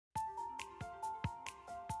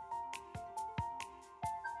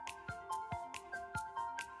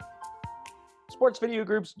Sports Video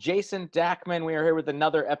Group's Jason Dachman. We are here with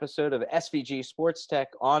another episode of SVG SportsTech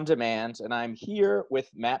On Demand, and I'm here with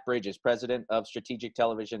Matt Bridges, President of Strategic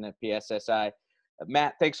Television at PSSI.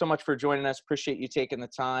 Matt, thanks so much for joining us. Appreciate you taking the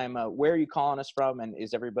time. Where are you calling us from, and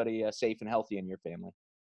is everybody safe and healthy in your family?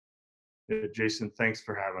 Jason, thanks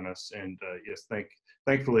for having us. And yes,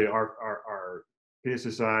 thankfully, our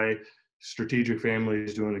PSSI strategic family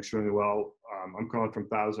is doing extremely well. I'm calling from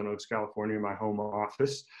Thousand Oaks, California, my home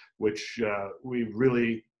office, which we've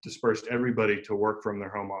really dispersed everybody to work from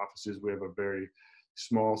their home offices. We have a very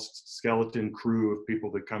small skeleton crew of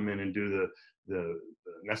people that come in and do the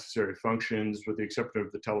necessary functions, with the exception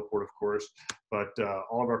of the teleport, of course. But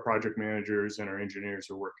all of our project managers and our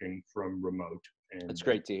engineers are working from remote. And That's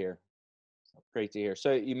great to hear. Great to hear.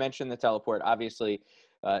 So you mentioned the teleport. Obviously,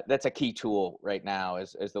 that's a key tool right now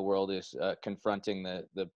as the world is confronting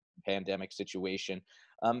the pandemic situation.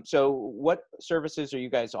 So what services are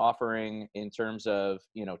you guys offering in terms of,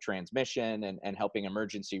 transmission and helping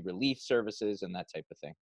emergency relief services and that type of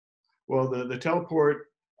thing? Well, the teleport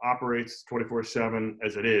operates 24/7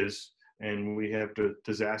 as it is, and we have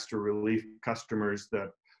disaster relief customers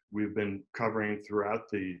that we've been covering throughout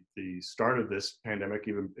the start of this pandemic,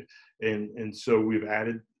 and so we've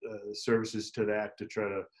added services to that to try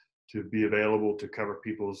to be available to cover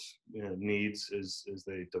people's needs as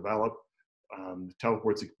they develop. The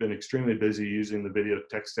Teleport's been extremely busy using the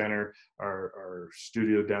VideoTech Center, our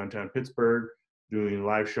studio downtown Pittsburgh, doing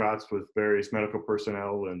live shots with various medical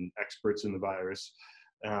personnel and experts in the virus,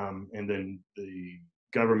 and then the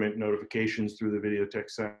government notifications through the VideoTech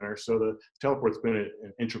Center. So the Teleport's been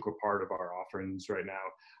an integral part of our offerings right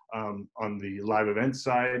now. On the live event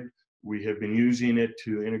side, we have been using it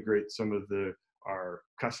to integrate some of our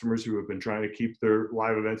customers who have been trying to keep their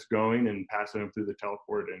live events going and passing them through the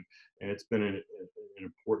Teleport, and it's been an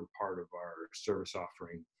important part of our service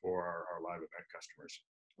offering for our live event customers.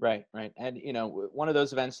 Right. And, one of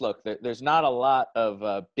those events, look, there's not a lot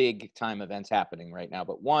of big time events happening right now,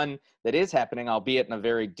 but one that is happening, albeit in a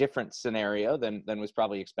very different scenario than was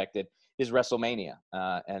probably expected, is WrestleMania.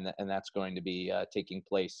 And that's going to be taking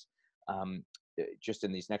place just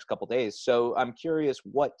in these next couple of days. So I'm curious,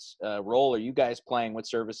 what role are you guys playing? What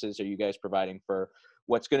services are you guys providing for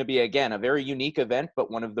what's going to be, again, a very unique event, but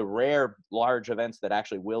one of the rare large events that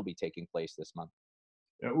actually will be taking place this month?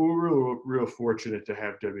 Yeah, we're real fortunate to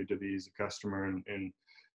have WWE as a customer,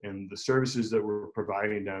 and the services that we're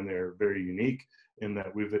providing down there are very unique in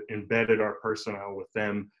that we've embedded our personnel with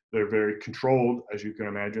them. They're very controlled, as you can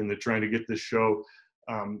imagine. They're trying to get this show,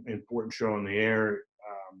 important show, on the air.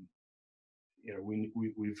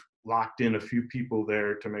 We've locked in a few people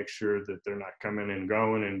there to make sure that they're not coming and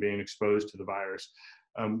going and being exposed to the virus.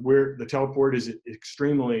 The Teleport is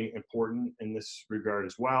extremely important in this regard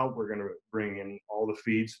as well. We're going to bring in all the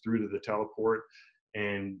feeds through to the Teleport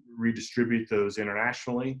and redistribute those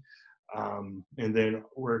internationally. And then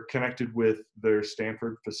we're connected with their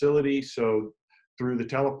Stanford facility, so through the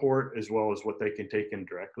Teleport, as well as what they can take in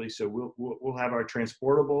directly. So we'll have our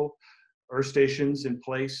transportable earth stations in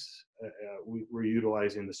place. We're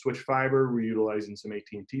utilizing the switch fiber. We're utilizing some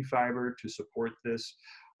AT&T fiber to support this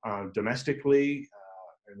domestically.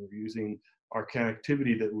 And we're using our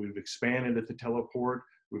connectivity that we've expanded at the Teleport.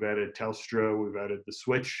 We've added Telstra, we've added the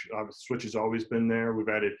Switch. Switch has always been there. We've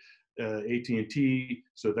added AT&T,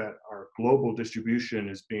 so that our global distribution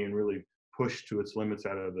is being really pushed to its limits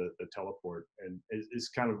out of the Teleport, and it's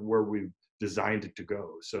kind of where we've designed it to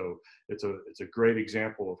go. So it's a great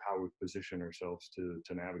example of how we position ourselves to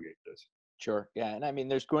navigate this. Sure. Yeah. And I mean,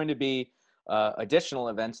 there's going to be additional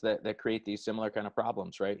events that create these similar kind of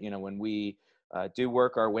problems, right? When we do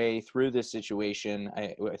work our way through this situation,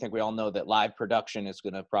 I think we all know that live production is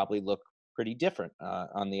going to probably look pretty different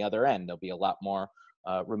on the other end. There'll be a lot more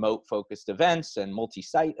remote focused events and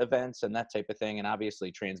multi-site events and that type of thing. And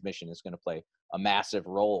obviously transmission is going to play a massive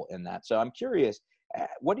role in that. So I'm curious,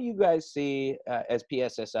 what do you guys see as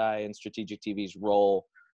PSSI and Strategic TV's role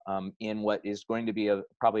in what is going to be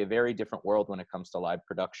probably a very different world when it comes to live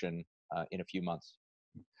production in a few months?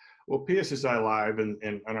 Well, PSSI Live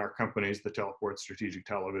and our companies, the Teleport, Strategic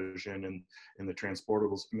Television, and the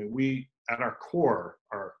Transportables, I mean, we, at our core,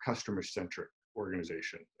 are a customer-centric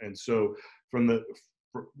organization. And so from the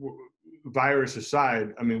virus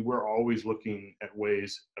aside, I mean, we're always looking at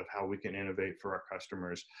ways of how we can innovate for our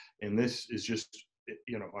customers. And this is just,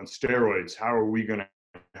 on steroids. How are we going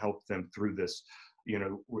to help them through this?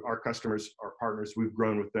 Our customers, our partners, we've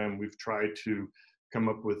grown with them. We've tried to come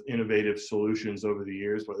up with innovative solutions over the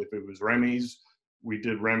years. But if it was Remy's, we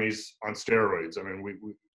did Remy's on steroids. I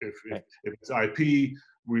mean, if it's IP,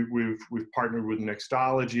 we've partnered with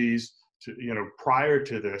Nextologies prior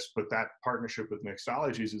to this, but that partnership with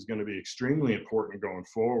Mixologies is going to be extremely important going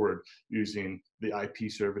forward using the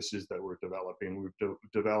IP services that we're developing. We've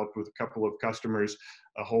developed with a couple of customers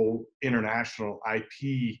a whole international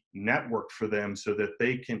IP network for them so that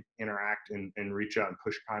they can interact and reach out and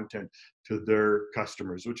push content to their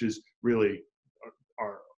customers, which is really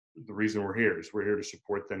the reason we're here. Is we're here to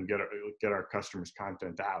support them, get our customers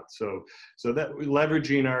content out. So that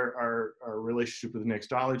leveraging our relationship with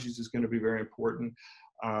Nextologies is going to be very important.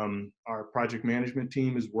 Our project management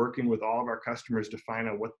team is working with all of our customers to find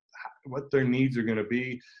out what their needs are going to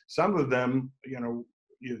be. Some of them,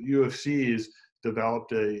 UFC has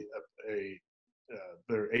developed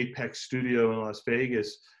their Apex studio in Las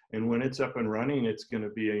Vegas, and when it's up and running, it's going to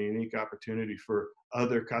be a unique opportunity for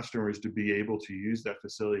other customers to be able to use that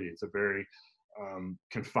facility. It's a very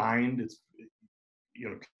confined,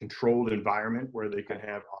 controlled environment where they can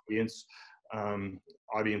have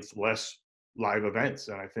audience-less live events,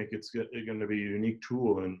 and I think it's going to be a unique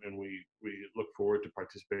tool, and we look forward to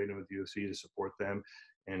participating with UFC to support them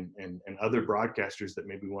and other broadcasters that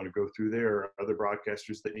maybe want to go through there, or other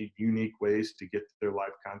broadcasters that need unique ways to get their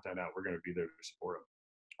live content out. We're going to be there to support them.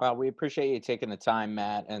 Well, we appreciate you taking the time,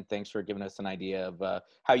 Matt, and thanks for giving us an idea of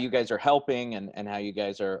how you guys are helping and how you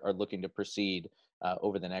guys are looking to proceed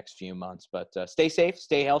over the next few months. But stay safe,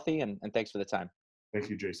 stay healthy, and thanks for the time. Thank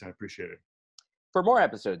you, Jason. I appreciate it. For more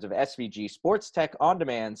episodes of SVG Sports Tech On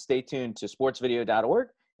Demand, stay tuned to sportsvideo.org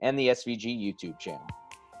and the SVG YouTube channel.